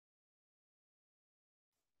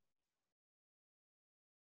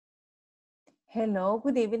Hello,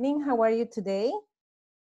 good evening. How are you today?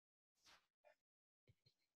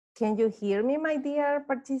 Can you hear me, my dear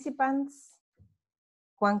participants?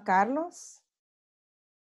 Juan Carlos?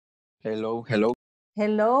 Hello, hello.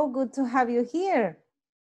 Hello, good to have you here.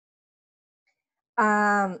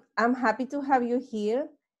 I'm happy to have you here,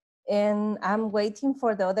 and I'm waiting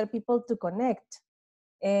for the other people to connect.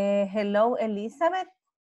 Hello, Elizabeth.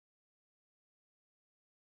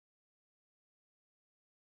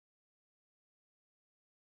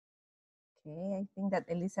 Okay, I think that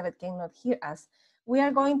Elizabeth cannot hear us. We are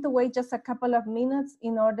going to wait just a couple of minutes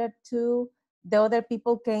in order to the other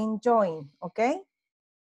people can join, okay?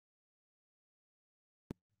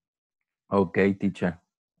 Okay, teacher.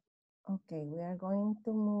 Okay, we are going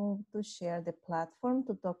to move to share the platform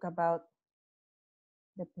to talk about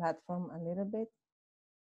the platform a little bit.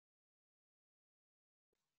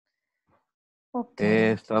 Okay.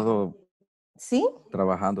 He estado ¿Sí?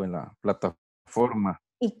 trabajando en la plataforma.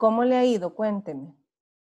 ¿Y cómo le ha ido? Cuénteme.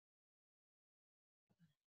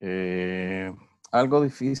 Algo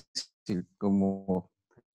difícil, como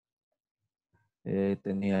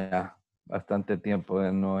tenía bastante tiempo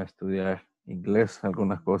de no estudiar inglés,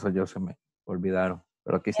 algunas cosas ya se me olvidaron,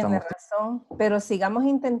 pero aquí Tiene estamos. razón, pero sigamos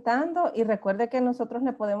intentando y recuerde que nosotros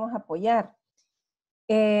le podemos apoyar.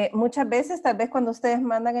 Muchas veces, tal vez cuando ustedes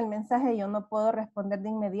mandan el mensaje, yo no puedo responder de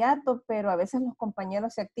inmediato, pero a veces los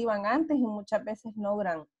compañeros se activan antes y muchas veces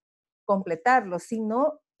logran completarlo. Si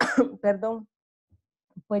no, perdón,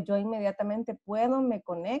 pues yo inmediatamente puedo, me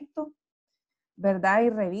conecto, ¿verdad? Y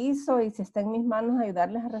reviso, y si está en mis manos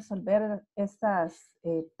ayudarles a resolver estas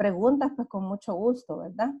preguntas, pues con mucho gusto,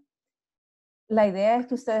 ¿verdad? La idea es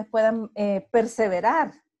que ustedes puedan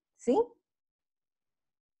perseverar, ¿sí?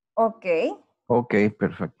 Okay. Okay,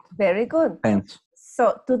 perfect. Very good. Thanks.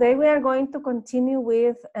 So today we are going to continue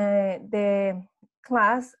with the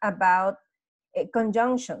class about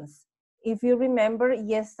conjunctions. If you remember,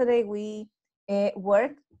 yesterday we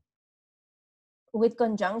worked with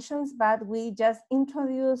conjunctions, but we just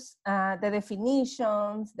introduced the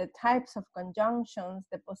definitions, the types of conjunctions,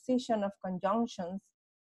 the position of conjunctions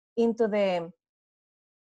into the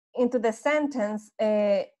sentence.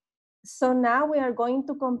 So now we are going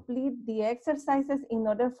to complete the exercises in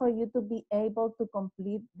order for you to be able to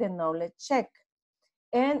complete the knowledge check.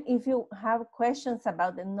 And if you have questions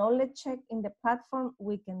about the knowledge check in the platform,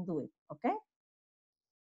 we can do it, okay?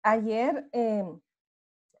 Ayer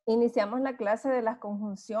iniciamos la clase de las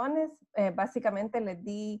conjunciones. Básicamente les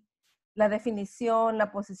di la definición,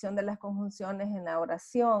 la posición de las conjunciones en la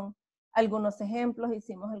oración, algunos ejemplos,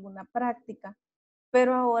 hicimos alguna práctica.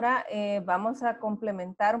 Pero ahora vamos a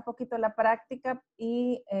complementar un poquito la práctica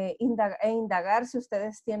y indagar si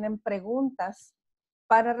ustedes tienen preguntas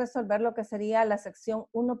para resolver lo que sería la sección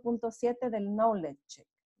 1.7 del Knowledge Check,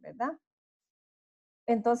 ¿verdad?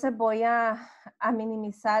 Entonces voy a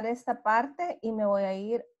minimizar esta parte y me voy a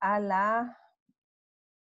ir a la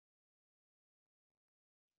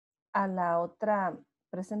otra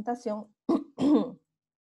presentación.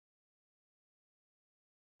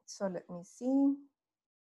 So let me see.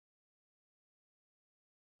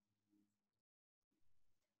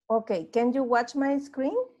 Okay, can you watch my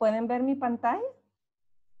screen? ¿Pueden ver mi pantalla?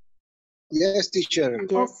 Yes, teacher.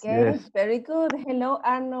 Yes. Okay, Yes. very good. Hello,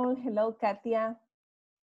 Arnold. Hello, Katia.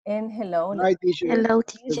 And hello. Hi, teacher. Hello,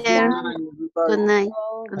 teacher. Good night.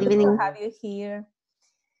 Hello, Good good evening. to have you here.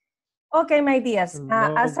 Okay, my dears,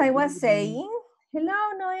 as I was saying,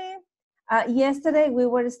 hello, Noe. Yesterday we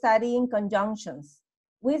were studying conjunctions.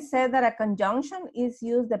 We said that a conjunction is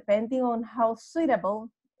used depending on how suitable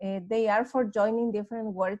they are for joining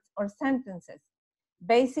different words or sentences.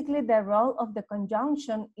 Basically, the role of the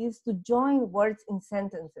conjunction is to join words in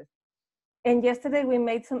sentences. And yesterday we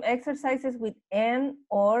made some exercises with and,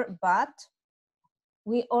 or, but.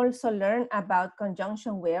 We also learned about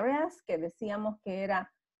conjunction whereas, que decíamos que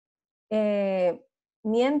era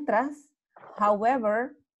mientras,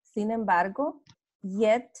 however, sin embargo,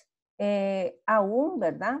 yet, aún,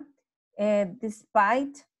 ¿verdad?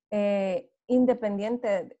 Despite,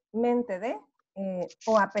 independientemente de,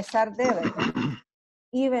 o a pesar de, ¿verdad?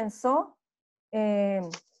 Even so,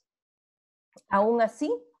 aún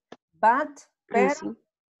así, but, pero, Sí.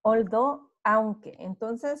 although, aunque.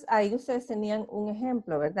 Entonces, ahí ustedes tenían un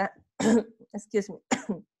ejemplo, ¿verdad? Excuse me.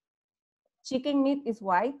 Chicken meat is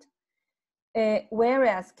white,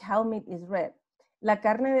 whereas cow meat is red. La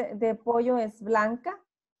carne de pollo es blanca,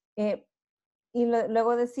 y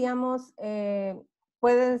luego decíamos,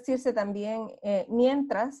 puede decirse también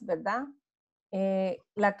mientras, ¿verdad?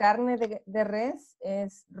 La carne de res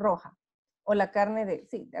es roja, o la carne de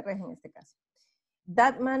res en este caso.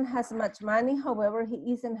 That man has much money, however,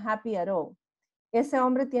 he isn't happy at all. Ese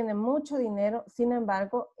hombre tiene mucho dinero, sin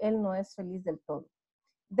embargo, él no es feliz del todo.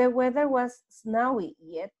 The weather was snowy,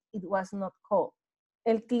 yet it was not cold.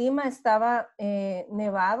 El clima estaba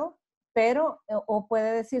nevado, pero, o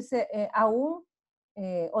puede decirse aún,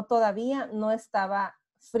 o todavía no estaba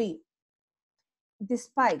frío.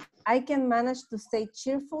 Despite, I can manage to stay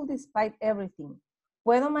cheerful despite everything.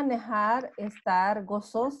 Puedo manejar estar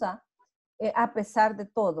gozosa a pesar de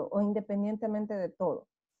todo o independientemente de todo.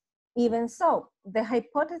 Even so, the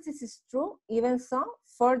hypothesis is true. Even so,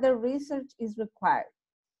 further research is required.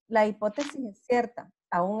 La hipótesis es cierta.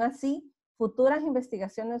 Aún así, futura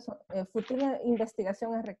investigación es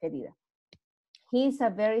requerida. He is a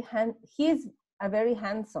very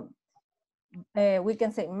handsome, we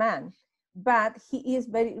can say man, but he is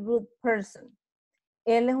very rude person.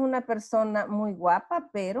 Él es una persona muy guapa,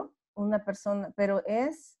 pero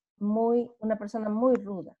es una persona muy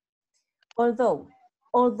ruda.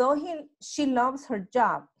 Although she loves her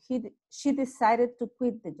job, she decided to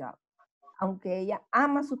quit the job. Aunque ella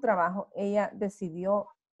ama su trabajo, ella decidió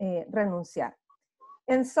renunciar.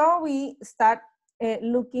 And so we start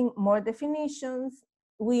looking more definitions.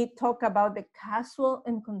 We talk about the causal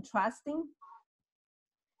and contrasting.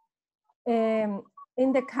 In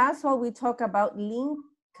the causal, we talk about link,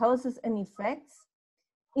 causes, and effects.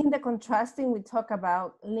 In the contrasting, we talk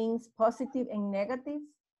about links, positive and negative.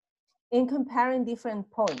 In comparing different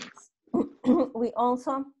points. We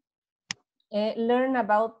also learn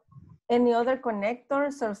about any other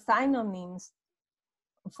connectors or synonyms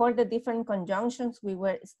for the different conjunctions we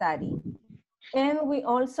were studying. And we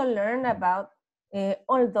also learn about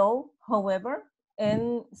although, however,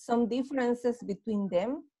 and some differences between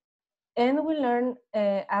them. And we learn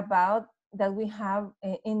about that we have,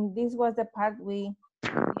 and this was the part we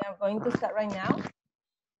are going to start right now.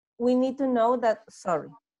 We need to know that, sorry,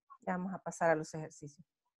 ya vamos a pasar a los ejercicios.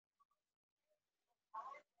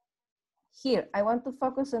 Here, I want to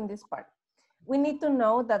focus on this part. We need to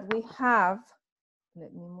know that we have,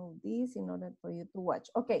 let me move this in order for you to watch.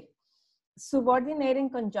 Okay, subordinating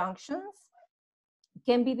conjunctions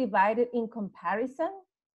can be divided in comparison,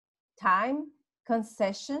 time,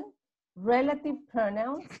 concession, relative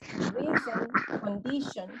pronouns, reason,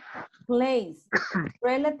 condition, place,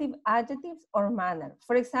 relative adjectives, or manner.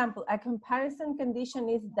 For example, a comparison condition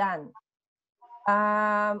is done.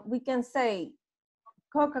 We can say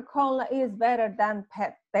Coca-Cola is better than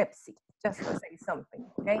Pepsi, just to say something,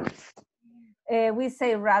 okay? We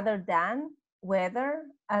say rather than, whether,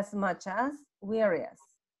 as much as, whereas.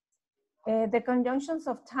 The conjunctions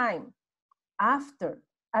of time, after,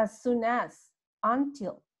 as soon as,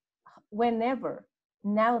 until, whenever,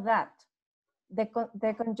 now that.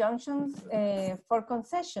 The conjunctions for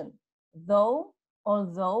concession, though,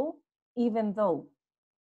 although, even though.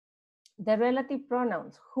 The relative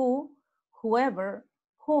pronouns, who, whoever,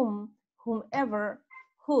 whom, whomever,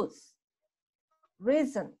 whose.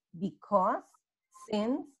 Reason, because,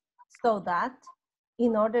 since, so that,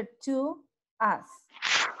 in order to, as.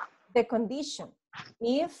 The condition,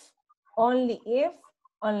 if, only if,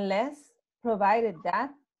 unless, provided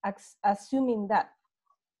that, assuming that.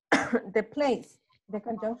 The place, the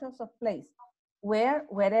conjunctions of place, where,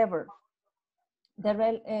 wherever.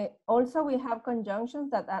 Also, we have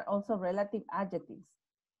conjunctions that are also relative adjectives.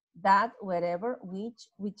 That, wherever, which,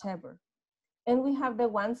 whichever. And we have the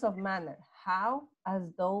ones of manner, how, as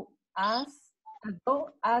though,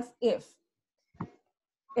 as if.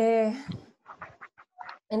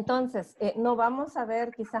 Entonces, no vamos a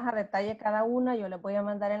ver quizás a detalle cada una, yo les voy a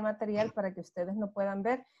mandar el material para que ustedes lo puedan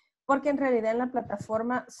ver, porque en realidad en la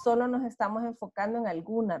plataforma solo nos estamos enfocando en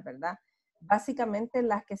algunas, ¿verdad? Básicamente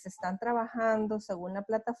las que se están trabajando según la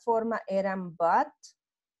plataforma eran but,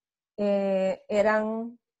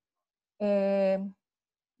 eran, let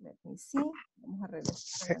me see, vamos a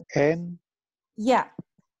regresar. Yeah.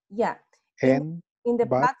 In the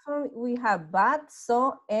but, platform we have but,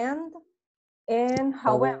 so, and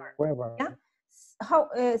however. Yeah?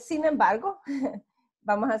 Sin embargo,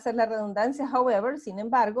 vamos a hacer la redundancia, however, sin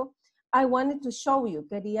embargo, I wanted to show you,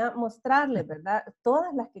 quería mostrarles, ¿verdad?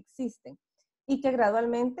 Todas las que existen y que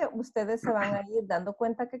gradualmente ustedes se van a ir dando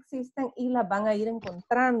cuenta que existen y las van a ir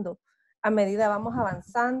encontrando a medida vamos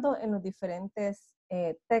avanzando en los diferentes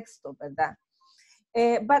textos, ¿verdad?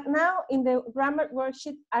 But now in the grammar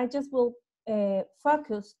worksheet, I just will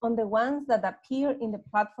focus on the ones that appear in the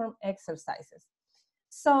platform exercises.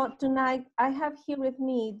 So tonight I have here with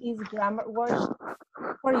me this grammar worksheet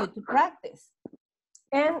for you to practice.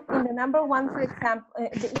 And in the number one, for example,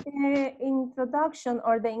 the introduction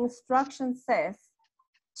or the instruction says,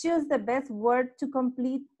 choose the best word to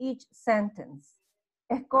complete each sentence.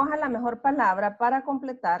 Escoja la mejor palabra para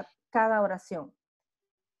completar cada oración.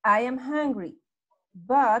 I am hungry,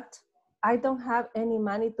 but I don't have any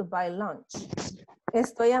money to buy lunch.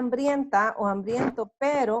 Estoy hambrienta o hambriento,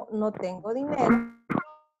 pero no tengo dinero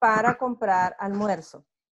para comprar almuerzo.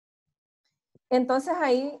 Entonces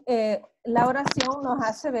ahí la oración nos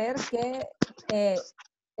hace ver que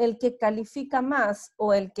el que califica más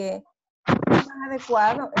o el que es más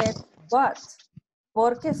adecuado es but,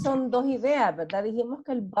 porque son dos ideas, ¿verdad? Dijimos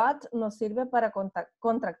que el but nos sirve para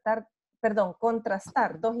contrastar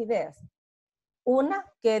dos ideas. Una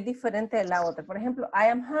que es diferente de la otra. Por ejemplo, I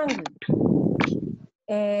am hungry.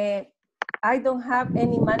 I don't have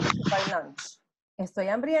any money to buy lunch. Estoy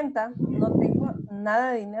hambrienta, no tengo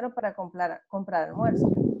nada de dinero para comprar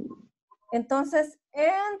almuerzo. Entonces,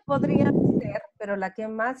 and podría ser, pero la que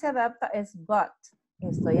más se adapta es but.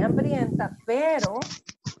 Estoy hambrienta, pero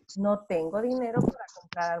no tengo dinero para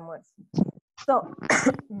comprar almuerzo. So,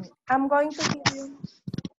 I'm going to give you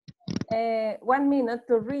 1 minute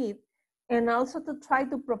to read and also to try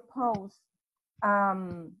to propose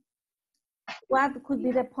what could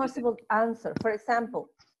be the possible answer. For example,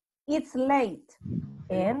 it's late,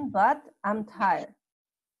 but I'm tired.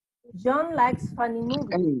 John likes funny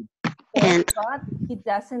movies, but he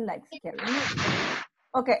doesn't like scary movies.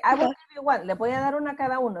 Okay, I will give you one. Le voy a dar una a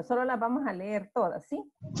cada uno. Solo las vamos a leer todas, ¿sí?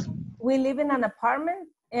 We live in an apartment,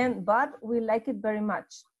 but we like it very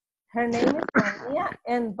much. Her name is Maria,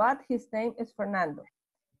 but his name is Fernando.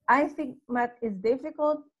 I think math is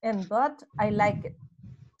difficult, but I like it.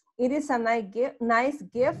 It is a nice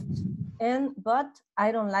gift, but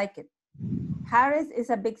I don't like it. Paris is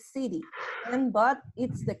a big city, but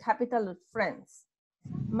it's the capital of France.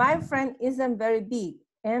 My friend isn't very big,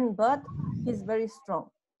 but he's very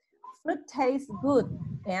strong. Fruit tastes good,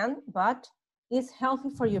 but it's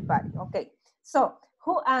healthy for your body. Okay, so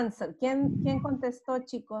who answered? ¿Quién contestó,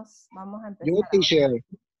 chicos? Vamos a empezar. You, teacher.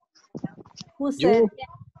 Who said? You.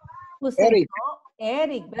 Who said Eric. no?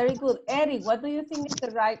 Eric, very good. Eric, what do you think is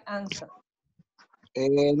the right answer?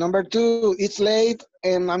 Number 2, it's late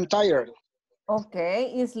and I'm tired.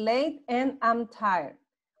 Okay, it's late and I'm tired.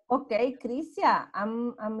 Okay, Crisia,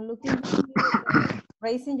 I'm looking for you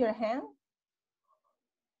raising your hand.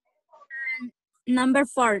 Number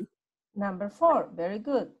 4. Number 4, very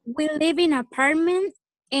good. We live in an apartment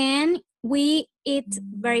and we like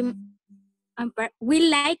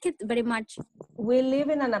it very much. We live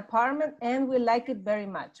in an apartment and we like it very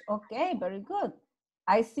much. Okay, very good.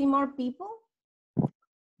 I see more people.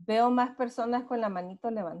 Veo más personas con la manito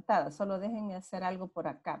levantada. Solo déjenme hacer algo por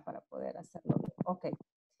acá para poder hacerlo. Ok.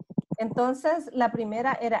 Entonces, la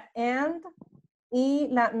primera era and y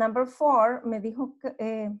la number 4 me dijo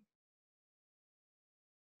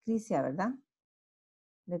Crisia, ¿verdad?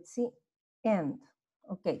 Let's see. And.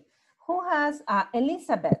 Ok. Who has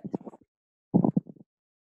Elizabeth?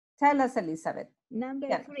 Tell us, Elizabeth.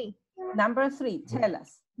 Number 3. Number 3, tell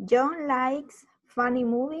us. John likes funny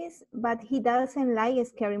movies, but he doesn't like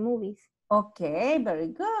scary movies. Okay, very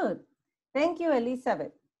good. Thank you,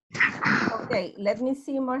 Elizabeth. Okay, let me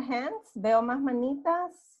see more hands. Veo más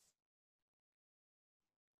manitas.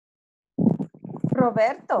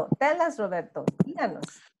 Roberto, tell us, Roberto.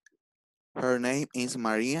 Díganos. Her name is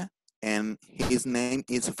Maria and his name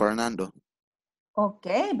is Fernando.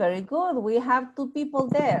 Okay, very good. We have 2 people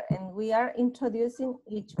there and we are introducing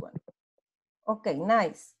each one. Okay,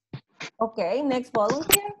 nice. Okay, next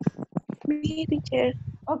volunteer. Me, teacher.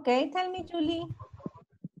 Okay, tell me, Julie.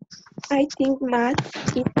 I think math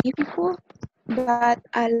is difficult, but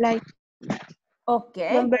I like it.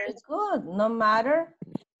 Okay, very good. No matter,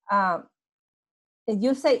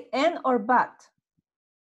 you say and or but?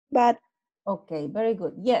 But. Okay, very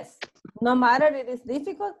good. Yes, no matter it is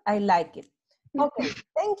difficult, I like it. Okay,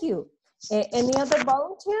 thank you. Any other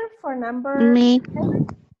volunteer for number? Me. 7?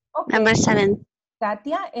 Okay. Number 7.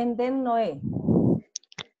 Katia and then Noé.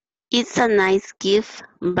 It's a nice gift,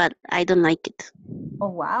 but I don't like it. Oh,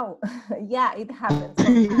 wow. Yeah, it happens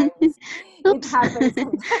sometimes. It happens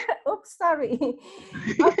sometimes. Oops, sorry.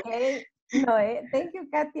 Okay, Noé. Thank you,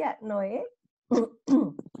 Katia. Noé.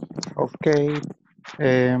 Okay.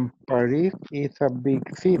 Paris is a big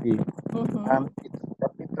city and it's the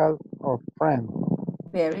capital of France.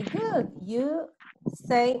 Very good. You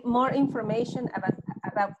say more information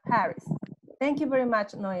about Paris. Thank you very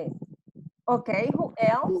much, Noé. Okay, who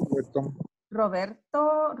else?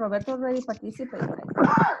 Roberto already participated.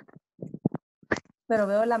 Pero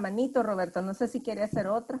veo la manito, Roberto. No sé si quiere hacer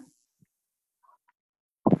otra.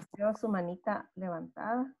 Veo su manita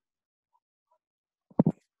levantada.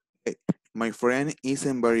 My friend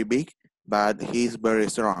isn't very big, but he's very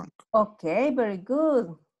strong. Okay, very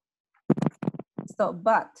good. So,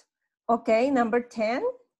 but. Okay, number 10.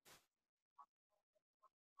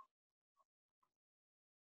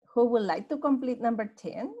 Who would like to complete number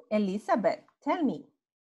 10? Elizabeth, tell me.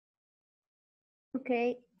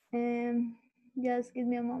 Okay, just give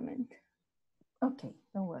me a moment. Okay,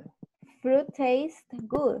 don't worry. Fruit tastes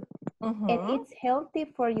good and Mhm. it's healthy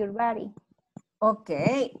for your body.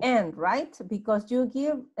 Okay, and right, because you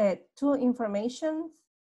give two informations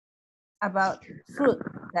about fruit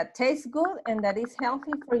that tastes good and that is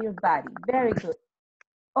healthy for your body. Very good.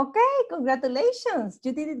 Okay, congratulations.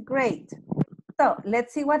 You did it great. So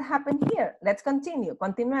let's see what happened here. Let's continue.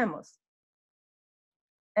 Continuemos.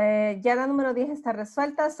 Ya la número 10 está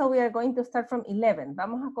resuelta, so we are going to start from 11.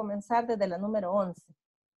 Vamos a comenzar desde la número 11.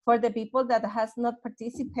 For the people that has not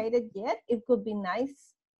participated yet, it could be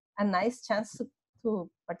a nice chance to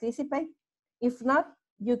participate. If not,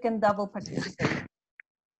 you can double participate.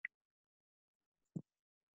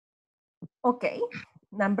 Okay,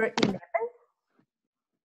 number 11.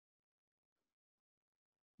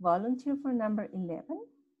 Volunteer for number 11.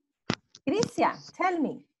 Crisia, tell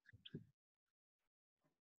me.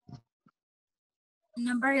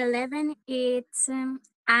 Number 11, it's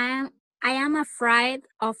I am afraid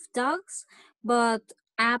of dogs, but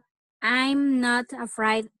I'm not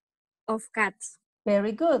afraid of cats.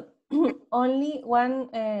 Very good. Only one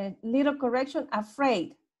little correction,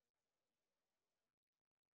 afraid.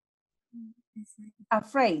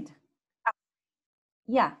 Afraid.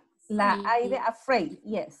 Yeah, la I de afraid.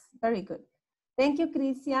 Yes, very good. Thank you,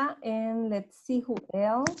 Crisia. And let's see who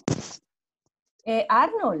else.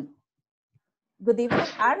 Arnold. Good evening,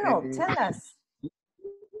 Arnold. Tell us.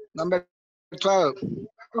 Number 12.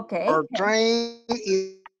 Okay. Our train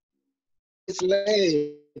is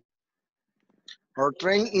late. Our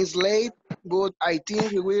train is late, but I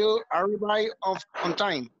think we will arrive on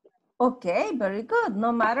time. Okay, very good.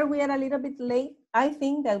 No matter we are a little bit late, I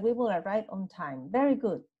think that we will arrive on time. Very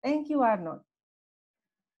good. Thank you, Arnold.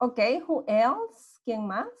 Okay, who else? ¿Quién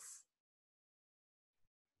más?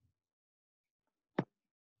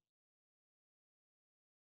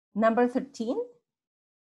 Number 13.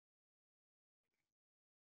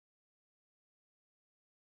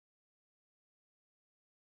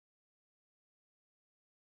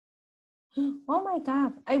 Oh my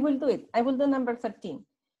God, I will do it. I will do number 13.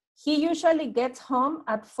 He usually gets home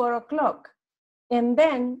at 4 o'clock and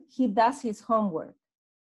then he does his homework.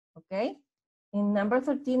 Okay? And number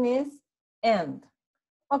 13 is and.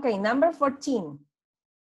 Okay, number 14.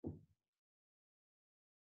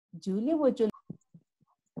 Julie, would you?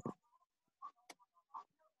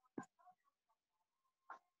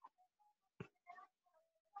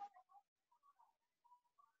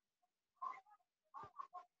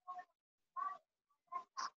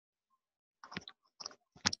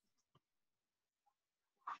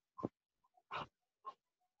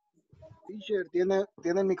 Teacher, tiene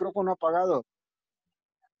el micrófono apagado.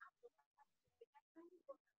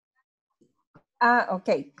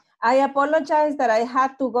 Okay. I apologize that I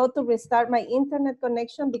had to go to restart my internet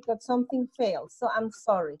connection because something failed. So I'm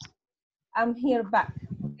sorry. I'm here back.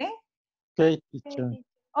 Okay. Okay, teacher.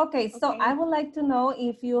 Okay, so Okay. I would like to know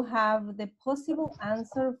if you have the possible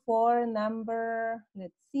answer for number,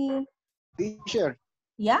 let's see. Teacher,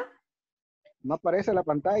 Yeah? no aparece la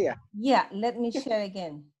pantalla. Yeah, let me share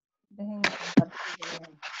again. Déjenme compartir de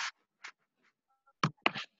nuevo.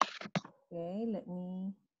 Okay, let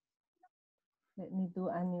me do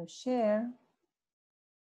a new share.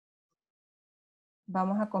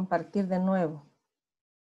 Vamos a compartir de nuevo.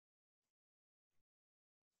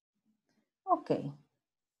 Okay.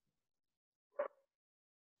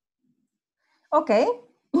 Okay.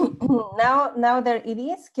 now there it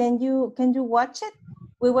is. Can you watch it?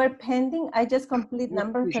 We were pending. I just complete Yes,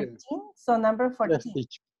 number teacher. 13. So number 14. Yes,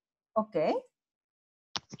 teacher. Okay.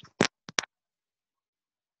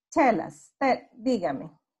 Tell us. Dígame.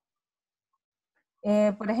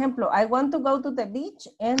 Por ejemplo, I want to go to the beach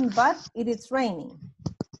but it is raining.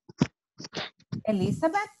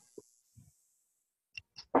 Elizabeth?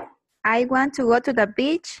 I want to go to the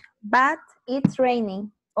beach, but it's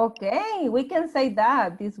raining. Okay, we can say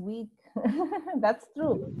that this week. That's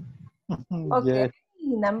true. Okay, Yes.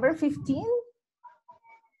 number 15.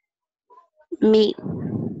 Me.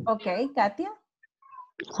 Okay, Katia?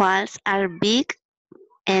 Whales are big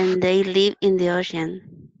and they live in the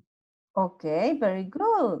ocean. Okay, very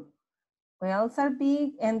good. Whales are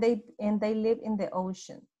big and they live in the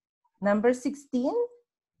ocean. Number 16.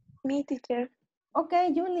 Me, teacher.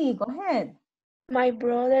 Okay, Julie, go ahead. My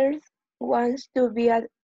brother wants to be an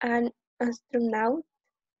astronaut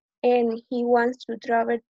and he wants to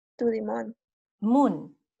travel to the moon.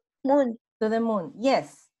 Moon. Moon. To the moon,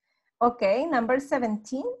 yes. Okay, number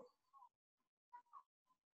 17.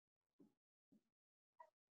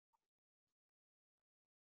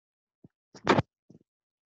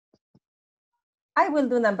 I will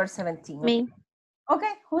do number 17. Me.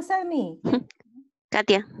 Okay, who said me?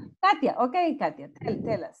 Katia. Katia. Okay, Katia,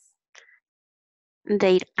 tell us.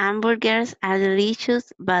 Their hamburgers are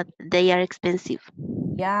delicious, but they are expensive.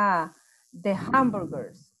 Yeah, the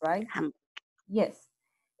hamburgers, right? Yes.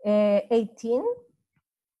 18.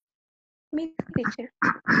 Me, teacher.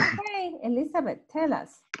 Okay, Elizabeth, tell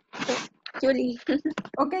us. Julie.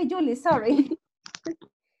 Okay, Julie, sorry.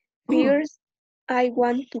 First, I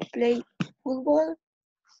want to play football,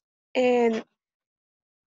 and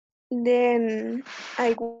then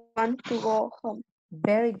I want to go home.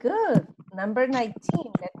 Very good. Number 19.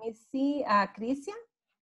 Let me see. Crisia?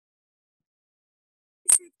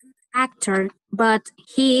 Actor, but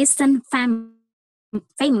he isn't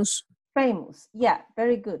famous. Famous. Yeah,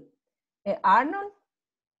 very good. Arnold?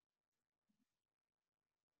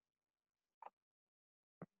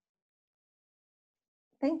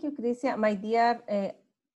 Thank you, Crisia. My dear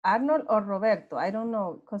Arnold or Roberto? I don't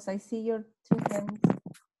know because I see your two hands.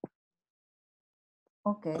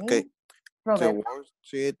 Okay. Okay. Roberto. The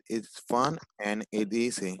worksheet is fun and it's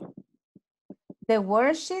easy. The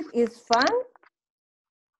worksheet is fun?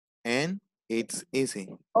 And it's easy.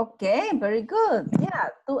 Okay, very good. Yeah,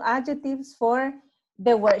 2 adjectives for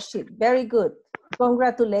the worksheet. Very good.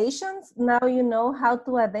 Congratulations. Now you know how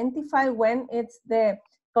to identify when it's the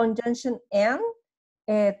conjunction and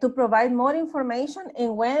to provide more information,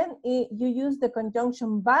 and when you use the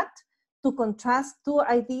conjunction but to contrast 2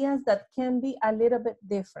 ideas that can be a little bit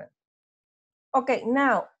different. Okay,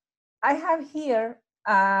 now I have here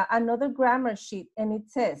another grammar sheet, and it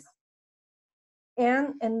says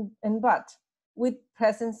and but with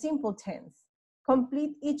present simple tense.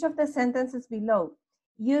 Complete each of the sentences below.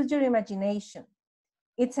 Use your imagination.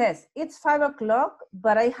 It says, it's 5 o'clock,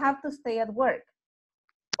 but I have to stay at work.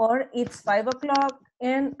 Or it's 5 o'clock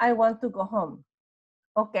and I want to go home.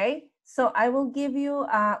 Okay, so I will give you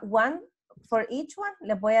one for each one.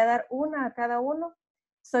 Le voy a dar una a cada uno.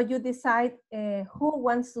 So you decide who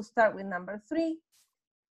wants to start with number 3.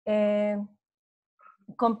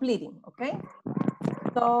 Completing, okay?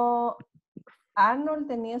 So Arnold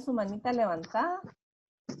tenía su manita levantada.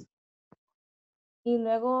 Y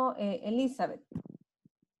luego Elizabeth.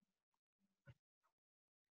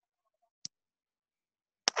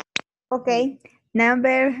 Okay,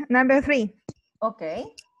 number 3. Okay.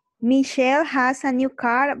 Michelle has a new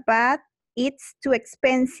car, but it's too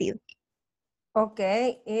expensive.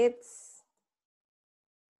 Okay, it's,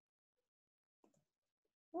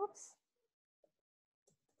 oops,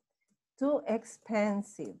 too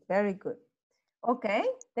expensive. Very good. Okay,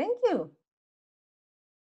 thank you.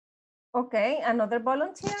 Okay, another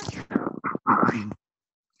volunteer?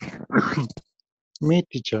 Me,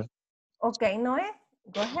 teacher. Okay, Noé,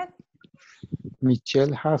 go ahead.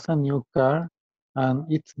 Michelle has a new car and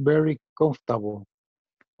it's very comfortable.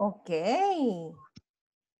 Okay.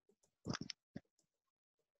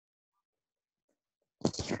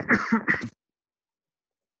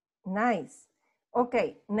 Nice.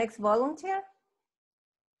 Okay, next volunteer.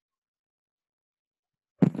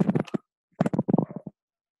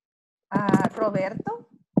 Roberto.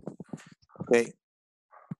 Okay.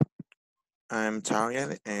 I'm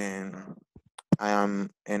tired and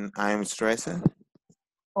I'm stressed.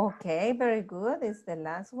 Okay, very good. It's the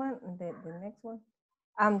last one, the next one.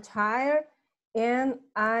 I'm tired and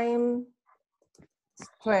I'm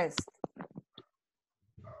stressed.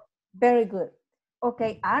 Very good.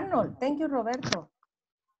 Okay, Arnold. Thank you, Roberto.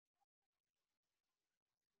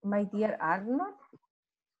 My dear Arnold.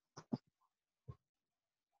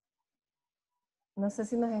 No sé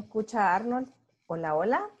si nos escucha Arnold. Hola,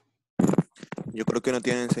 hola. Yo creo que no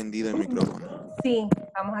tiene encendido el micrófono. Sí,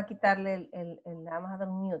 vamos a quitarle vamos a dar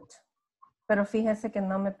un mute. Pero fíjese que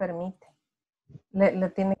no me permite. Le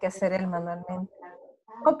tiene que hacer él manualmente.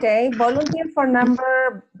 Okay, volunteer for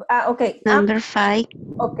number, okay. Number 5.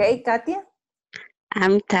 Okay, Katia.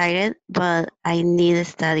 I'm tired, but I need to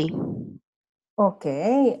study.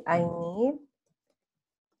 Okay, I need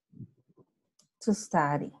to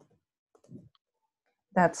study.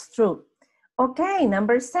 That's true. Okay,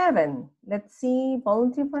 number 7. Let's see,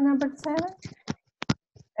 volunteer for number 7.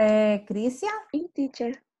 Crisia? Me,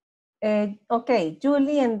 teacher. Okay,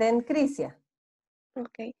 Julie and then Crisia.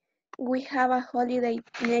 Okay. We have a holiday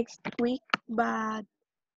next week, but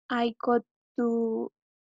I go to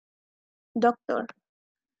doctor.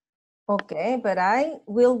 Okay, but I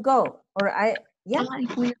will go, or I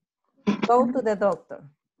will go to the doctor.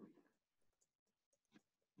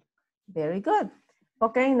 Very good.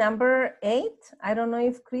 Okay, number 8. I don't know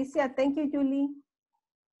if Crisia, thank you, Julie.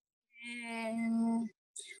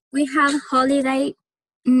 We have holiday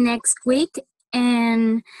next week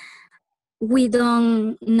and we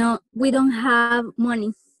don't have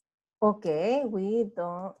money. Okay, we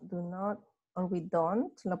do not, or we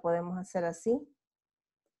don't, lo podemos hacer así.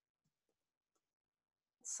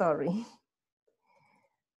 Sorry.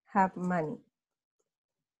 Have money.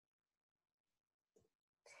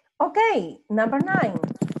 Okay, number 9.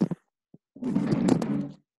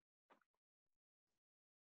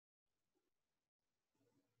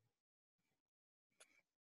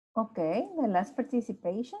 Okay, the last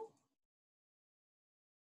participation.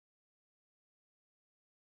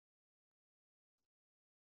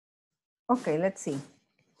 Okay, let's see.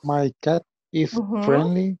 My cat is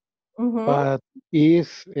friendly, but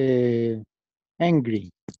is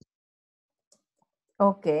angry.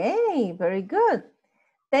 Okay, very good.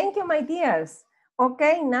 Thank you, my dears.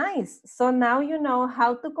 Okay, nice. So now you know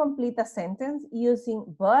how to complete a sentence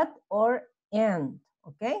using but or and,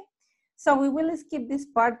 okay? So we will skip this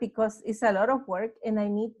part because it's a lot of work and I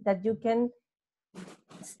need that you can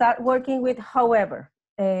start working with however.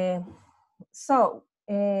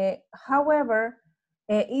 However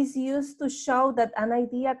is used to show that an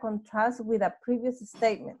idea contrasts with a previous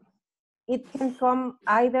statement. It can come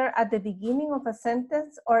either at the beginning of a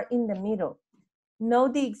sentence or in the middle.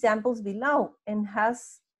 Note the examples below and how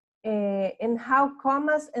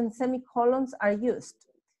commas and semicolons are used.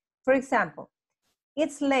 For example,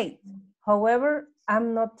 it's late. However,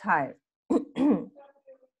 I'm not tired.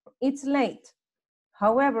 It's late.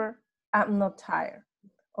 However, I'm not tired.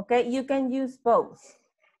 Okay, you can use both.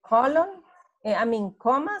 Comas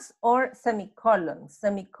or semicolons.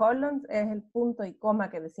 Semicolons es el punto y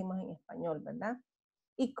coma que decimos en español, ¿verdad?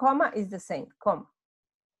 Y coma is the same, comma.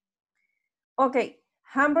 Okay,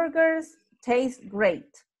 hamburgers taste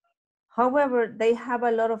great. However, they have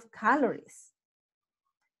a lot of calories.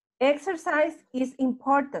 Exercise is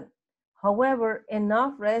important. However,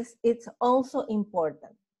 enough rest is also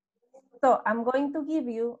important. So I'm going to give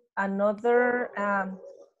you another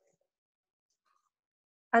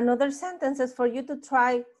sentences for you to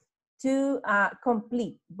try to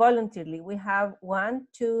complete voluntarily. We have 1,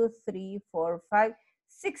 2, 3, 4, 5,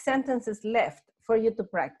 6 sentences left for you to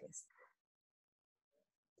practice.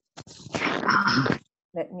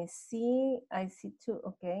 Let me see. I see 2.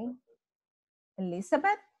 Okay.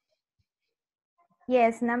 Elizabeth?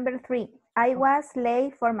 Yes, number 3. I was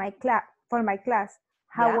late for my class.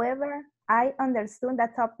 However, I understood the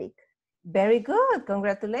topic. Very good.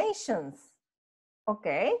 Congratulations.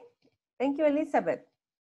 Okay. Thank you, Elizabeth.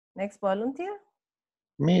 Next volunteer.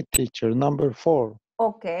 Me, teacher, number 4.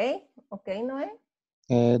 Okay. Okay, Noé.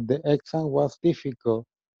 The exam was difficult.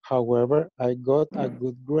 However, I got a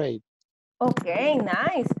good grade. Okay,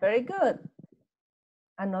 nice. Very good.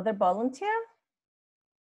 Another volunteer.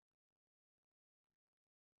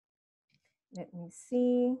 Let me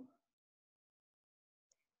see.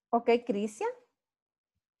 Okay, Crisia.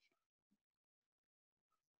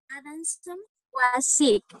 Adamson was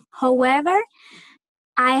sick. However,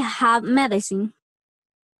 I have medicine.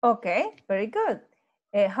 Okay, very good.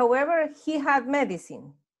 However, he had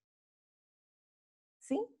medicine.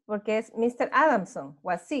 ¿Sí? Porque es Mr. Adamson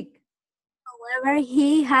was sick. However,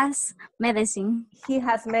 he has medicine. He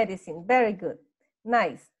has medicine. Very good.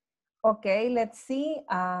 Nice. Okay, let's see.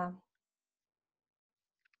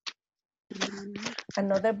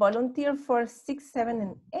 Another volunteer for 6, 7,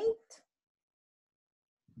 and 8.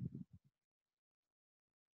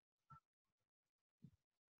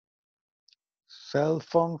 Cell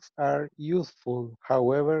phones are useful.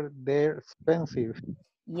 However, they're expensive.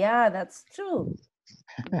 Yeah, that's true.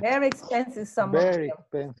 Very expensive, some Very of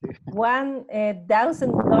them. expensive.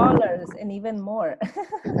 $1,000 and even more.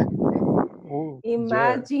 Ooh,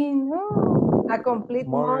 Imagine a complete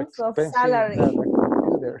more month of expensive salary than a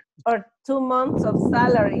computer. or 2 months of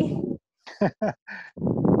salary.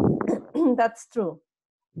 That's true.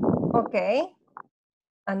 Okay.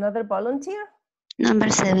 Another volunteer? Number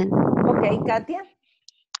 7. Okay, Katia?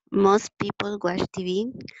 Most people watch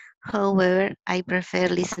TV. However, I prefer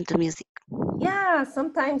listen to music. Yeah,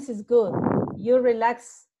 sometimes it's good. You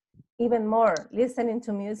relax even more listening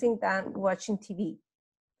to music than watching TV.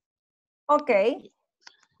 Okay.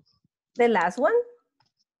 The last one?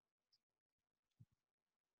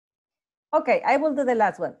 Okay, I will do the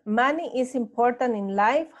last one. Money is important in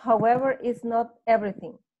life, however, it's not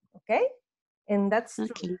everything. Okay? And that's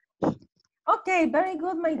true. Okay, very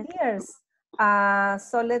good, my dears.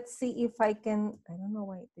 So let's see if I can, I don't know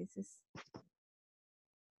why this is.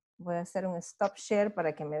 Voy a hacer un stop share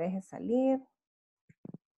para que me deje salir.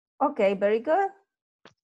 Okay, very good.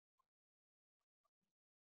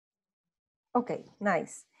 Okay,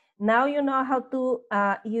 nice. Now you know how to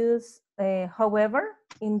use however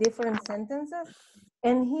in different sentences.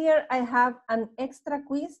 And here I have an extra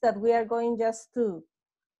quiz that we are going just to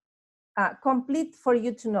complete for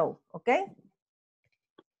you to know, okay?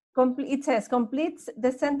 It says, complete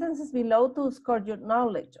the sentences below to score your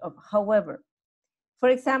knowledge of however. For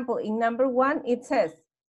example, in number 1, it says,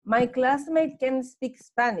 my classmate can speak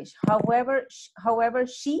Spanish. However,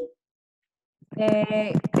 she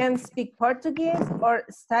can speak Portuguese or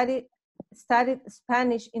studied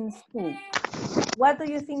Spanish in school. What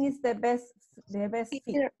do you think is the best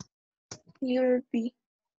fit? Your B.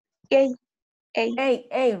 A.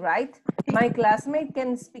 A, right? My classmate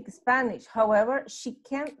can speak Spanish. However, she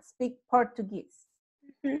can't speak Portuguese.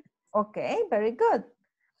 Mm-hmm. Okay, very good.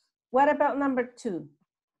 What about number 2?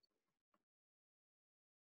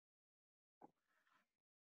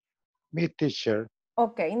 Me, teacher.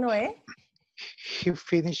 Okay, Noé. He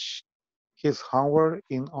finished his homework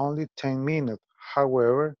in only 10 minutes.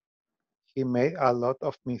 However, he made a lot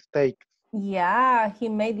of mistakes. Yeah, he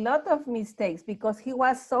made a lot of mistakes because he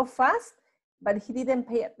was so fast, but he didn't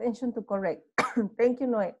pay attention to correct. Thank you,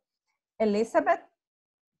 Noé. Elizabeth?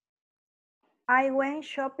 I went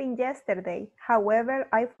shopping yesterday. However,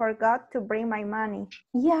 I forgot to bring my money.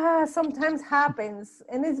 Yeah, sometimes happens.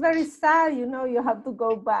 And it's very sad, you know, you have to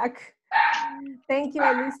go back. Thank you,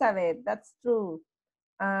 Elizabeth. That's true.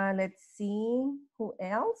 Let's see, who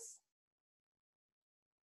else?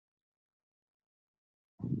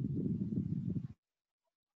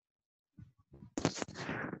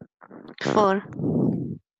 Four.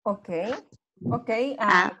 Okay. Okay,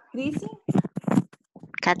 Chrissy?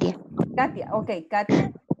 Katia. Katia. Okay,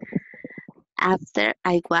 Katia? After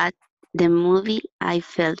I watched the movie, I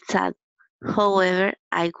felt sad. However,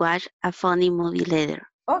 I watched a funny movie later.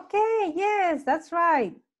 Okay, yes, that's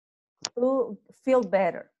right. To feel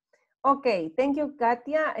better. Okay, thank you,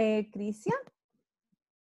 Katia. Crisia?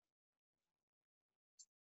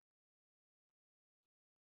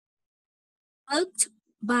 Helped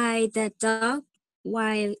by the dog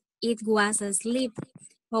while it was asleep.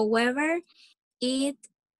 However, it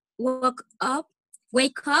wake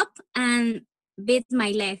up and bit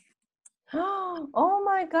my leg. Oh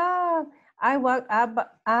my God. I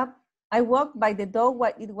walked by the dog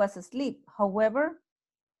while it was asleep. However,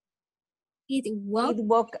 It it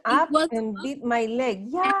woke up and bit my leg.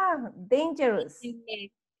 Yeah, dangerous.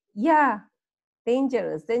 Yeah,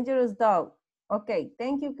 dangerous dog. Okay,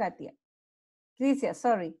 thank you, Katia. Crisia,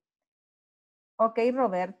 sorry. Okay,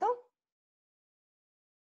 Roberto.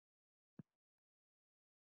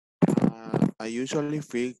 I usually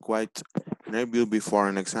feel quite nervous before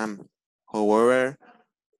an exam. However,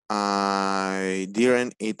 I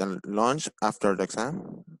didn't eat a lunch after the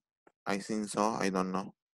exam. I think so. I don't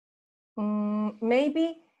know.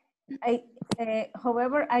 Maybe,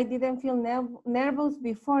 however, I didn't feel nervous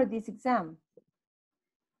before this exam.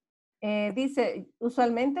 Dice,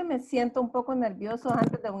 usualmente me siento un poco nervioso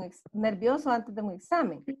antes de un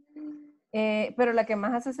examen. Pero la que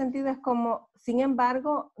más hace sentido es como, sin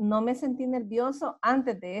embargo, no me sentí nervioso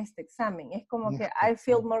antes de este examen. Es como que I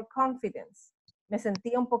feel more confidence. Me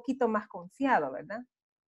sentía un poquito más confiado, ¿verdad?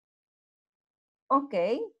 Ok,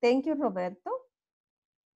 thank you, Roberto.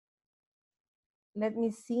 Let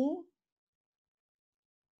me see.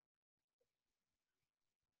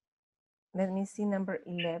 Let me see number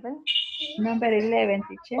 11. Number 11,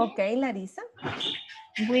 teacher. Okay, Larissa.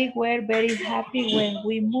 We were very happy when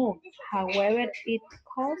we moved. However, it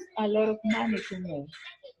cost a lot of money to move.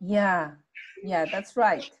 Yeah, that's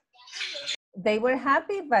right. They were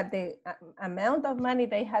happy, but the amount of money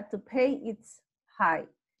they had to pay, it's high.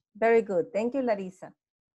 Very good. Thank you, Larissa.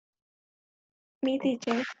 Me,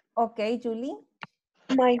 teacher. Okay, Julie.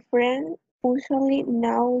 My friend usually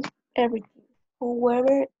knows everything.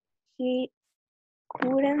 However, she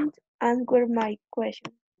couldn't answer my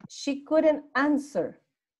question. She couldn't answer.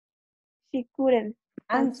 She couldn't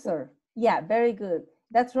answer. Yeah, very good.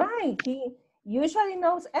 That's right. He usually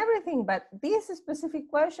knows everything, but this specific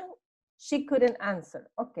question, she couldn't answer.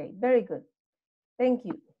 Okay, very good. Thank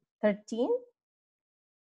you. 13.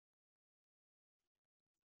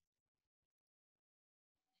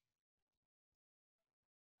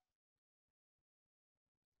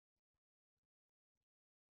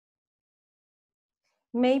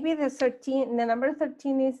 Maybe the number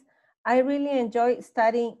 13 is, I really enjoy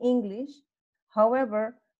studying English.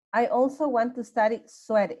 However, I also want to study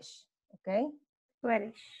Swedish. Okay?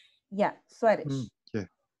 Swedish. Yeah, Swedish. Yeah.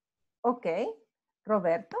 Okay.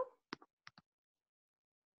 Roberto?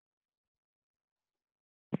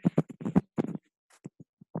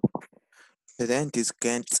 The dentist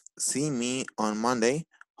can't see me on Monday.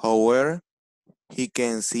 However, he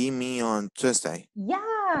can see me on Tuesday.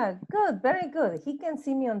 Yeah, good, very good. He can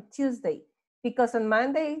see me on Tuesday. because on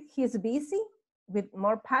Monday he's busy with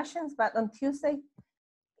more passions, but on Tuesday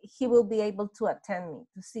he will be able to attend me,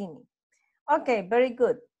 to see me. Okay, very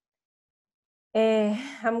good.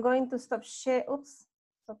 I'm going to stop share. Oops,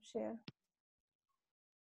 stop share.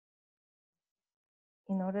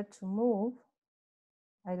 In order to move,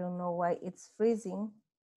 I don't know why it's freezing.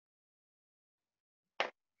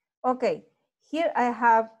 Okay, here I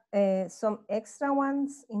have some extra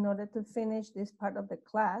ones in order to finish this part of the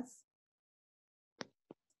class.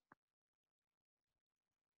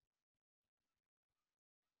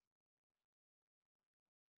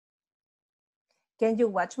 Can you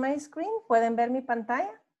watch my screen? ¿Pueden ver mi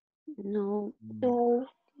pantalla? No, No.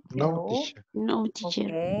 No, teacher. no, teacher.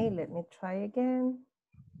 Okay, let me try again.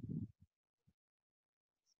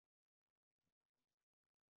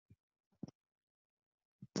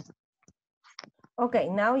 Okay,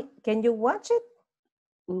 now can you watch it?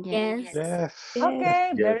 Yes. Yes.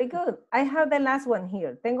 Okay, Yes. very good. I have the last one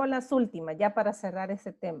here. Tengo las últimas ya para cerrar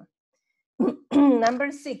ese tema.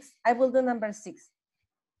 Number 6. I will do number 6.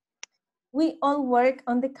 We all work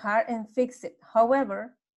on the car and fix it.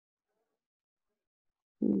 However,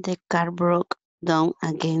 The car broke down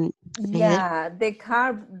again later. yeah, the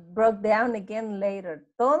car broke down again later.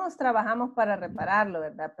 Todos trabajamos para repararlo,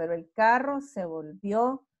 ¿verdad? Pero el carro se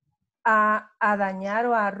volvió a dañar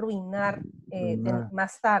o a arruinar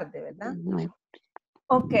más tarde, ¿verdad? Nuevo.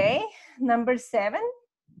 Okay, number 7,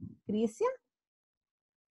 Crisia.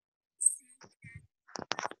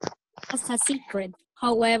 As a secret.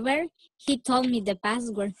 However, he told me the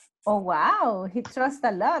password. Oh, wow, he trusts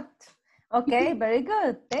a lot. Okay, very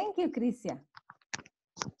good. Thank you, Crisia.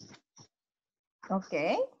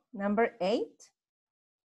 Okay, number 8.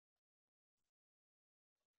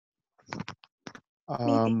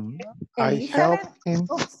 I helped him.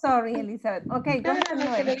 Oh, sorry, Elizabeth. Okay, go ahead,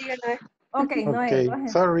 Noé. Okay, Noé, Okay, go ahead.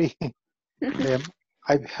 sorry.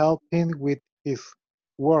 I've helped him with his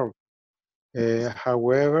work.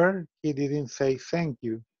 However, he didn't say thank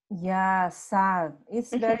you. Yeah, sad.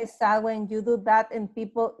 It's very sad when you do that and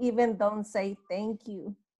people even don't say thank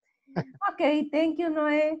you. Okay, thank you,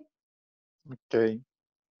 Noé. Okay.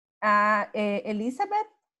 Elizabeth?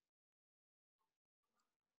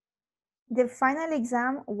 The final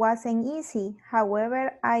exam wasn't easy.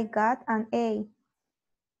 However, I got an A.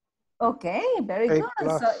 Okay, very A good.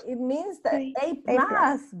 plus. So it means that A A plus.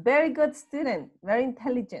 plus. Very good student, very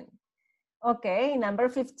intelligent. Okay, number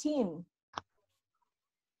 15.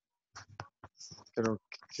 Creo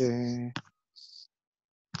que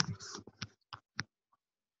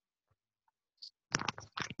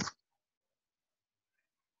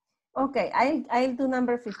Okay, I'll do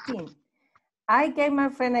number 15. I gave my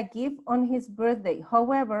friend a gift on his birthday.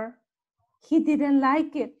 However, he didn't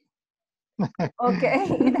like it. Okay,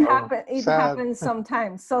 it happened. It sad. happens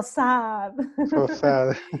sometimes. So sad. So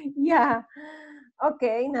sad. Yeah.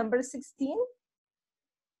 Okay, number 16.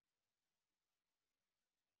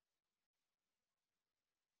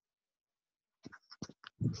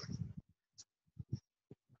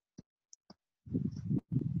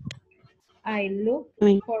 I looked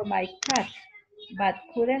for my cat, but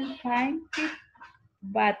couldn't find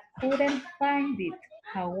it.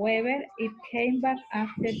 However, it came back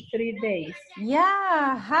after 3 days.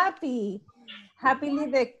 Yeah, happily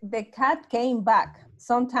the cat came back.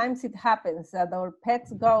 Sometimes it happens that our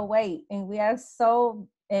pets go away and we are so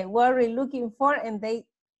worried looking for, and they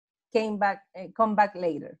come back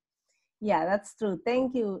later. Yeah, that's true.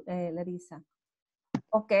 Thank you, Larissa.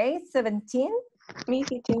 Okay, 17. Me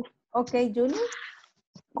too. Okay, Julie.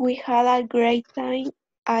 We had a great time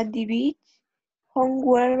at the beach.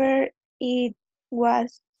 However, it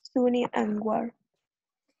was sunny and warm.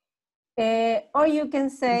 Or you can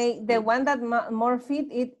say the one that more fit,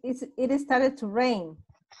 it started to rain.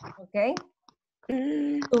 Okay.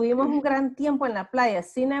 Tuvimos un gran tiempo en la playa,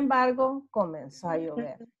 sin embargo, comenzó a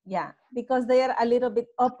llover. Yeah, because they are a little bit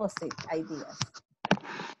opposite ideas.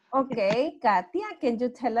 Okay, Katia, can you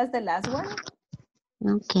tell us the last one?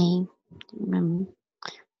 Okay.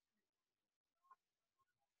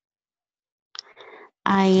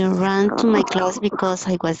 I ran to my class because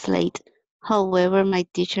I was late. However, my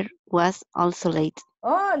teacher was also late.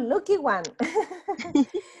 Oh, lucky one.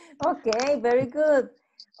 Okay, very good.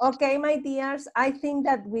 Okay, my dears, I think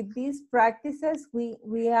that with these practices,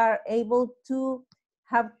 we are able to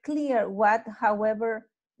have clear what however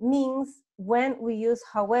means when we use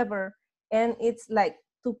however, and it's like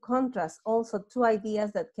to contrast also two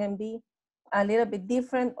ideas that can be a little bit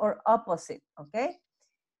different or opposite, okay?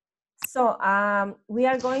 So we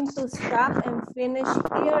are going to stop and finish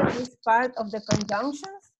here this part of the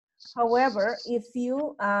conjunctions. However, if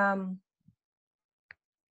you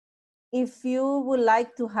If you would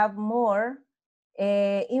like to have more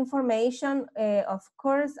information, of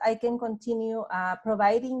course, I can continue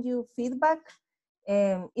providing you feedback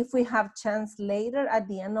if we have chance later at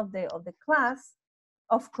the end of the class,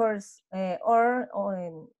 of course, or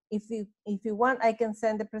if you want, I can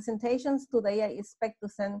send the presentations. Today I expect to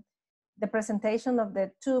send the presentation of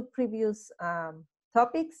the two previous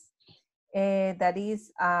topics, that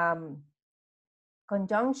is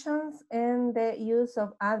conjunctions and the use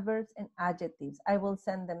of adverbs and adjectives. I will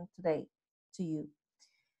send them today to you.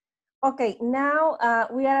 Okay, now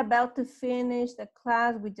we are about to finish the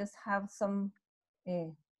class. We just have some,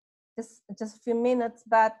 just a few minutes,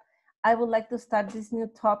 but I would like to start this new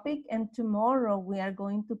topic, and tomorrow we are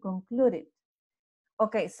going to conclude it.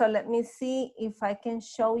 Okay, so let me see if I can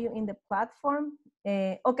show you in the platform.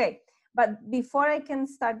 Okay, but before I can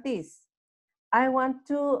start this, I want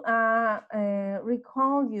to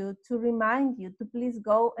recall you, to remind you to please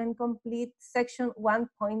go and complete section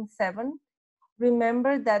 1.7.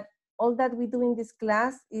 Remember that all that we do in this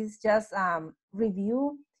class is just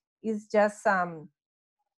review, is just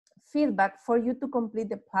feedback for you to complete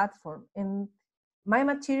the platform. And my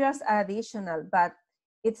materials are additional, but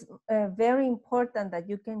it's very important that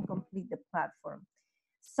you can complete the platform.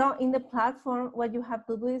 So in the platform, what you have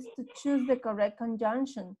to do is to choose the correct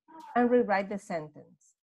conjunction and rewrite the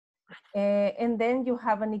sentence. And then you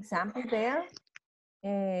have an example there.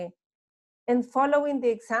 And following the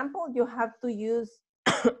example, you have to use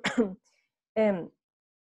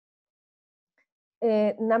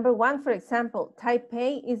number one, for example,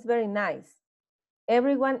 Taipei is very nice.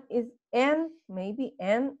 Everyone is, and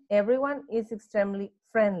everyone is extremely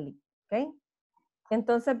friendly, okay?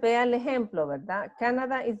 Entonces vea el ejemplo, ¿verdad?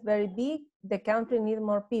 Canada is very big, the country needs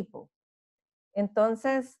more people.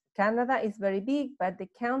 Entonces, Canada is very big, but the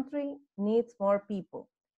country needs more people.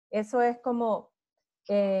 Eso es como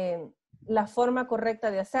la forma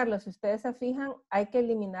correcta de hacerlo. Si ustedes se fijan, hay que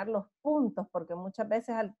eliminar los puntos, porque muchas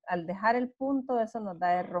veces al dejar el punto, eso nos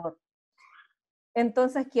da error.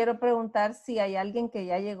 Entonces, quiero preguntar si hay alguien que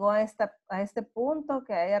ya llegó a este punto,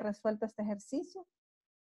 que haya resuelto este ejercicio.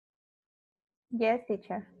 Yes,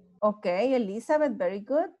 teacher. Okay, Elizabeth, very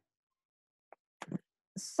good.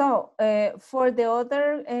 So, for the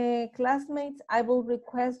other classmates, I will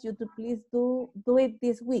request you to please do it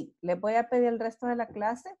this week. Les voy a pedir al resto de la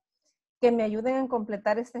clase que me ayuden a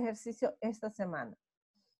completar este ejercicio esta semana.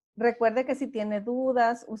 Recuerde que si tiene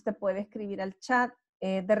dudas, usted puede escribir al chat.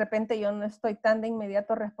 De repente yo no estoy tan de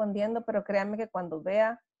inmediato respondiendo, pero créanme que cuando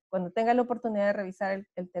tenga la oportunidad de revisar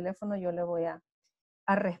el teléfono, yo le voy a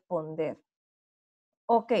responder.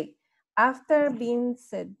 Okay, after being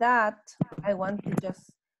said that, I want to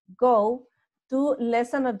just go to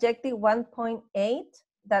lesson objective 1.8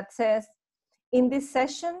 that says, in this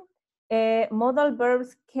session, modal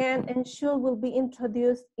verbs can and should will be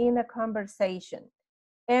introduced in a conversation.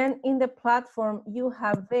 And in the platform, you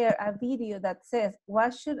have there a video that says,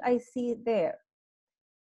 what should I see there?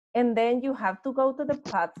 And then you have to go to the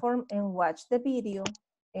platform and watch the video,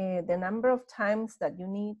 the number of times that you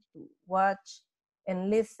need to watch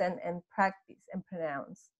and listen and practice and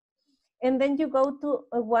pronounce. And then you go to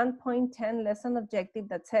a 1.10 lesson objective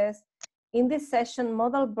that says, in this session,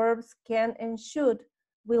 modal verbs can and should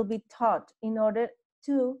will be taught in order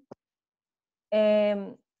to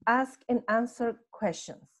ask and answer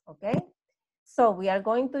questions, okay? So we are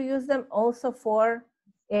going to use them also for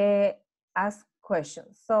ask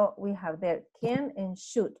questions. So we have there can and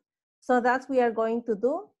should. So that's what we are going to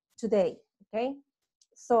do today, okay?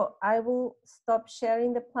 So I will stop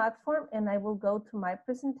sharing the platform and I will go to my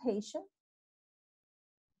presentation.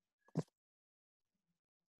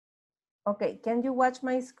 Okay, can you watch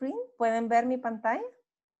my screen? ¿Pueden ver mi pantalla?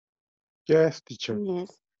 Yes, teacher.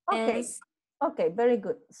 Yes. Okay, Yes. okay, very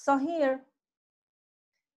good. So here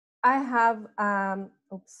I have, I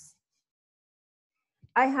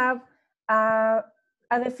have a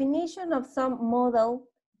definition of some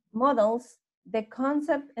models, the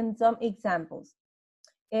concept and some examples.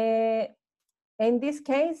 In this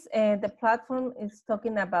case, the platform is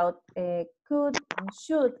talking about could and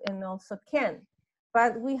should and also can.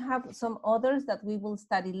 But we have some others that we will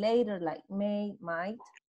study later, like may, might,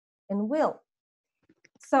 and will.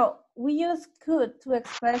 So we use could to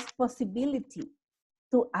express possibility,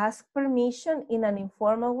 to ask permission in an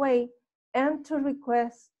informal way, and to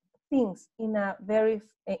request things in a very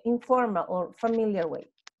informal or familiar way.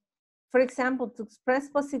 For example, to express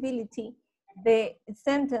possibility, the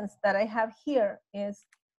sentence that I have here is,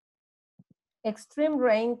 extreme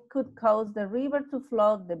rain could cause the river to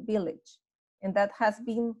flood the village. And that has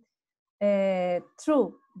been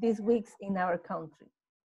true these weeks in our country.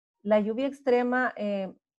 La lluvia extrema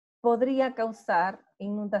podría causar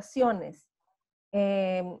inundaciones.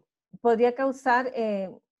 Podría causar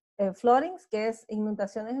floodings, que es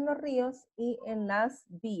inundaciones en los ríos y en las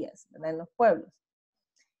vías, ¿verdad? En los pueblos.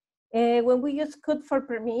 When we use could for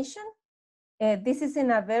permission, this is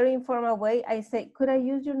in a very informal way. I say, could I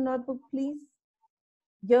use your notebook, please?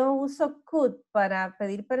 Yo uso could para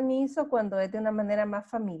pedir permiso cuando es de una manera más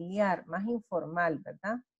familiar, más informal,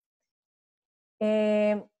 ¿verdad?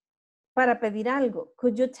 Para pedir algo,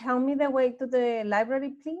 could you tell me the way to the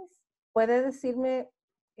library, please? ¿Puede decirme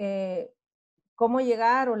cómo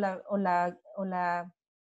llegar o la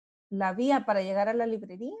vía para llegar a la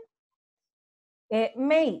librería?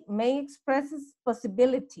 May expresses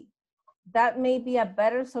possibility. That may be a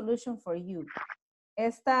better solution for you.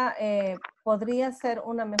 Esta podría ser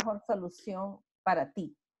una mejor solución para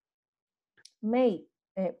ti. May,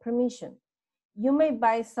 permission. You may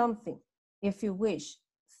buy something if you wish,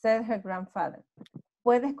 said her grandfather.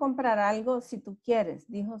 Puedes comprar algo si tú quieres,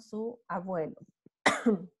 dijo su abuelo.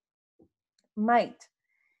 Might.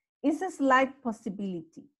 It's a slight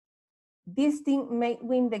possibility. This team may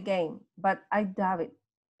win the game, but I doubt it.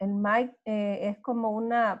 El might es como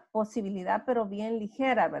una posibilidad, pero bien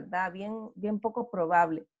ligera, ¿verdad? Bien poco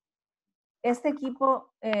probable. Este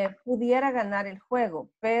equipo pudiera ganar el juego,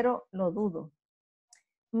 pero lo dudo.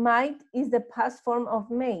 Might is the past form of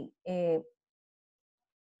may.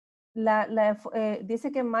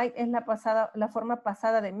 Dice que might es la forma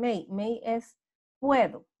pasada de may. May es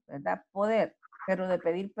puedo, ¿verdad? Poder, pero de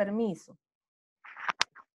pedir permiso.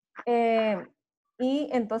 Y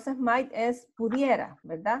entonces might es pudiera,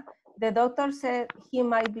 ¿verdad? The doctor said he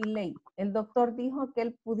might be late. El doctor dijo que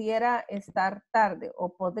él pudiera estar tarde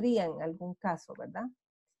o podría en algún caso, ¿verdad?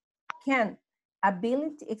 Can.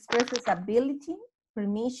 Ability expresses ability,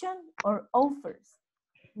 permission, or offers.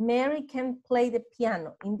 Mary can play the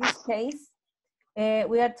piano. In this case,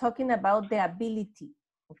 we are talking about the ability,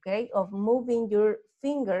 okay, of moving your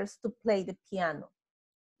fingers to play the piano.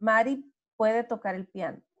 Mary puede tocar el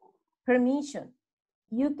piano. Permission.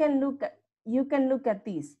 You can look at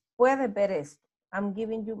this. Puede ver esto. I'm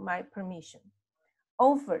giving you my permission.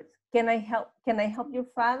 Offers. Can I help your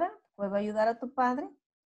father? ¿Puedo ayudar a tu padre?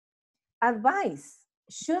 Advice.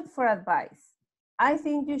 Should for advice. I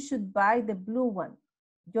think you should buy the blue one.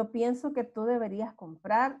 Yo pienso que tú deberías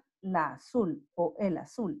comprar la azul o el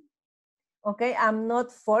azul. Okay, I'm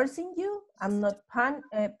not forcing you. I'm not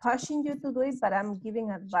pushing you to do it, but I'm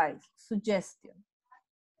giving advice, suggestion.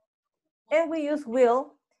 And we use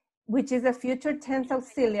will, which is a future tense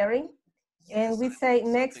auxiliary. And we say,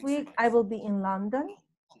 next week, I will be in London.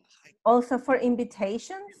 Also for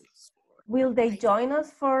invitations, will they join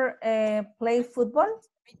us for play football?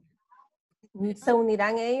 ¿Se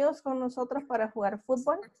unirán ellos con nosotros para jugar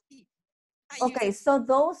fútbol? Okay, so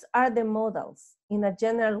those are the modals in a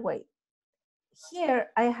general way.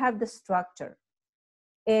 Here I have the structure.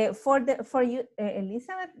 For you,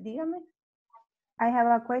 Elizabeth, dígame. I have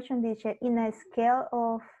a question, teacher. In a scale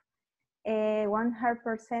of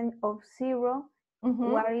 100% of 0,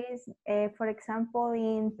 what is, for example,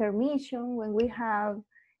 in permission, when we have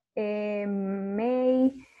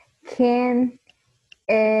may, can,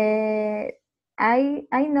 I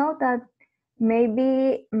know that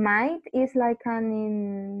maybe might is like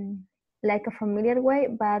a familiar way,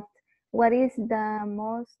 but what is the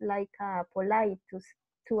most like polite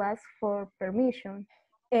to ask for permission?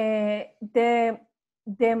 The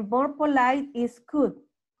more polite is could.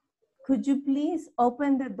 Could you please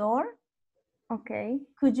open the door? Okay.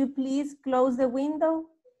 Could you please close the window?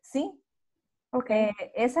 ¿Sí? Okay.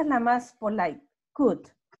 Esa es la más polite. Could.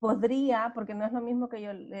 Podría, porque no es lo mismo que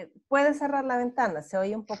yo le... Puede cerrar la ventana, se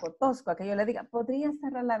oye un poco tosco, a que yo le diga, podría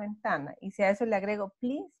cerrar la ventana. Y si a eso le agrego,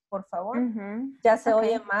 please, por favor, ya se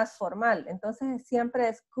oye más formal. Entonces siempre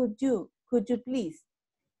es could you please.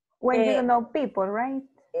 When you don't know people, right?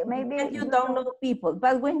 Maybe when you don't know people.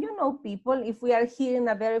 But when you know people, if we are here in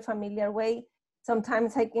a very familiar way,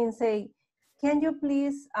 sometimes I can say, can you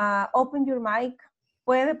please open your mic?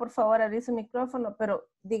 Puede, por favor, abrir su micrófono, pero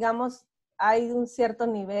digamos, hay un cierto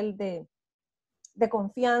nivel de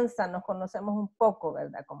confianza, nos conocemos un poco,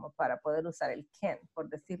 ¿verdad? Como para poder usar el can, por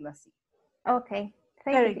decirlo así. Okay.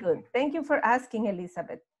 Very good. Thank you for asking,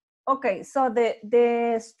 Elizabeth. Okay, so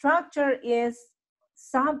the structure is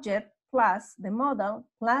subject plus the modal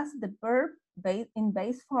plus the verb in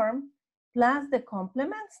base form plus the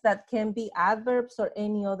complements that can be adverbs or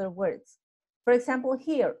any other words. For example,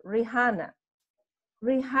 here, Rihanna.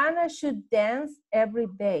 Rihanna should dance every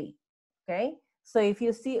day, okay? So if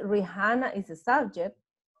you see Rihanna is a subject,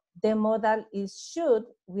 the modal is should.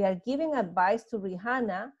 We are giving advice to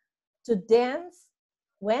Rihanna to dance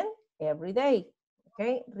when? Every day,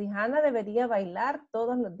 Okay, Rihanna debería bailar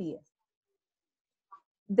todos los días.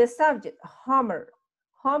 The subject, Homer.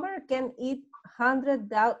 Homer can eat 100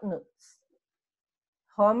 donuts.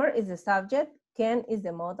 Homer is the subject, can is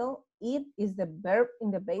the modal, eat is the verb in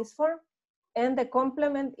the base form, and the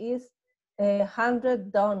complement is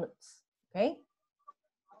 100 donuts, okay?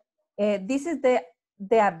 This is the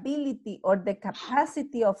ability or the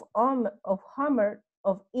capacity of Homer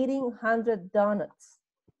of eating 100 donuts.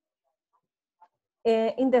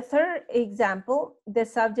 In the third example, the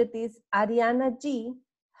subject is Ariana G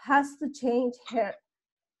has to change her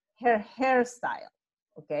hairstyle,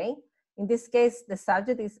 okay? In this case, the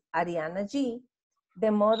subject is Ariana G,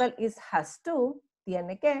 the modal is has to,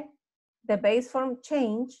 tiene que, the base form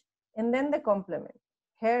change, and then the complement,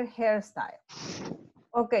 her hairstyle.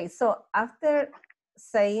 Okay, so after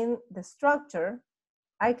saying the structure,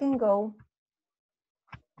 I can go,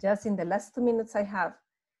 just in the last 2 minutes I have,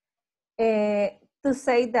 to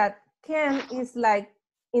say that can is like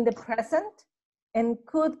in the present, and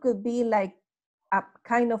could be like a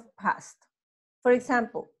kind of past. For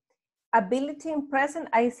example, ability in present,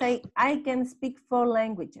 I say I can speak 4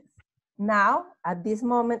 languages. Now, at this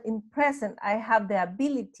moment in present, I have the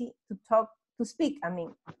ability to speak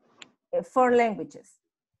 4 languages.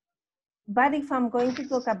 But if I'm going to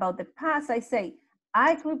talk about the past, I say,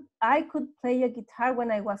 I could play a guitar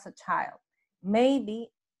when I was a child.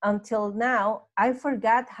 Maybe until now, I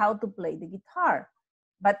forgot how to play the guitar.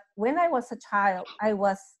 But when I was a child, I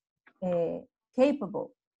was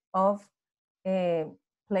capable of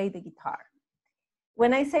play the guitar.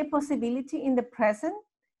 When I say possibility in the present,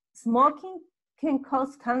 smoking can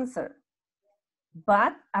cause cancer.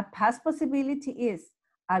 But a past possibility is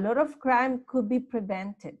a lot of crime could be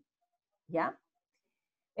prevented. Yeah.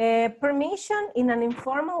 Permission in an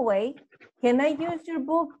informal way. Can I use your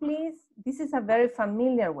book, please? This is a very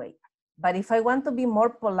familiar way. But if I want to be more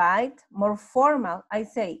polite, more formal, I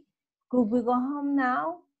say, could we go home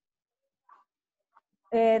now?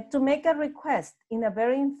 To make a request in a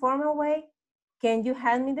very informal way, can you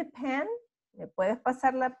hand me the pen? ¿Me puedes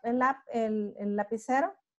pasar el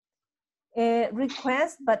lapicero?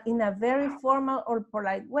 Request, but in a very formal or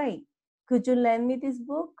polite way. Could you lend me this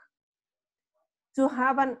book?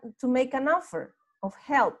 To make an offer of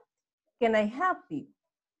help. Can I help you?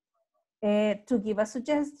 To give a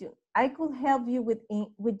suggestion. I could help you with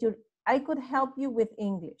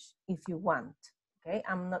English if you want. Okay,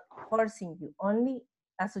 I'm not forcing you, only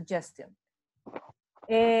a suggestion.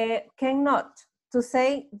 Cannot, to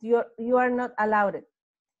say you are not allowed it.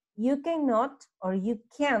 You cannot or you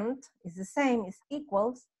can't is the same, is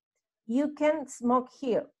equals. You can smoke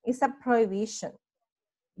here. It's a prohibition.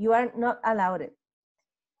 You are not allowed it.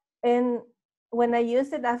 And when I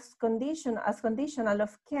use it as conditional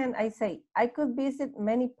of can, I say, I could visit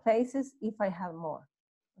many places if I have more,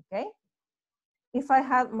 okay? If I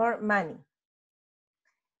have more money.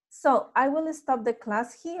 So I will stop the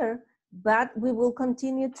class here, but we will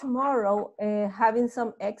continue tomorrow having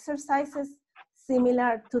some exercises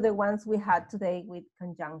similar to the ones we had today with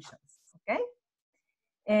conjunctions, okay?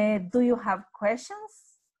 Do you have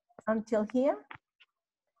questions until here?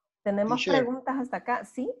 ¿Tenemos Teacher. preguntas hasta acá?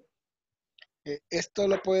 ¿Sí? ¿Esto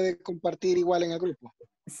lo puede compartir igual en el grupo?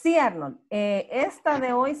 Sí, Arnold. Esta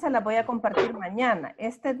de hoy se la voy a compartir mañana.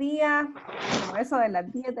 Este día, como eso de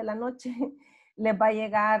las 10 de la noche, les va a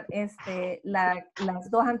llegar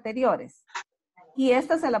las 2 anteriores. Y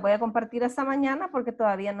esta se la voy a compartir hasta mañana porque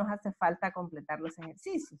todavía nos hace falta completar los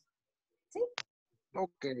ejercicios. ¿Sí?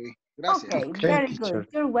 Ok, gracias. Okay, very good.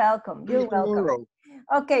 You're welcome. You're welcome. Tomorrow.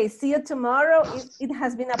 Okay, see you tomorrow. It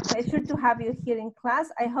has been a pleasure to have you here in class.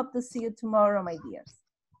 I hope to see you tomorrow, my dears.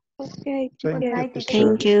 Okay. Thank Good you, night. teacher.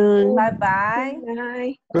 Thank you. Bye-bye.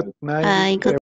 Bye. Good night. Bye. Good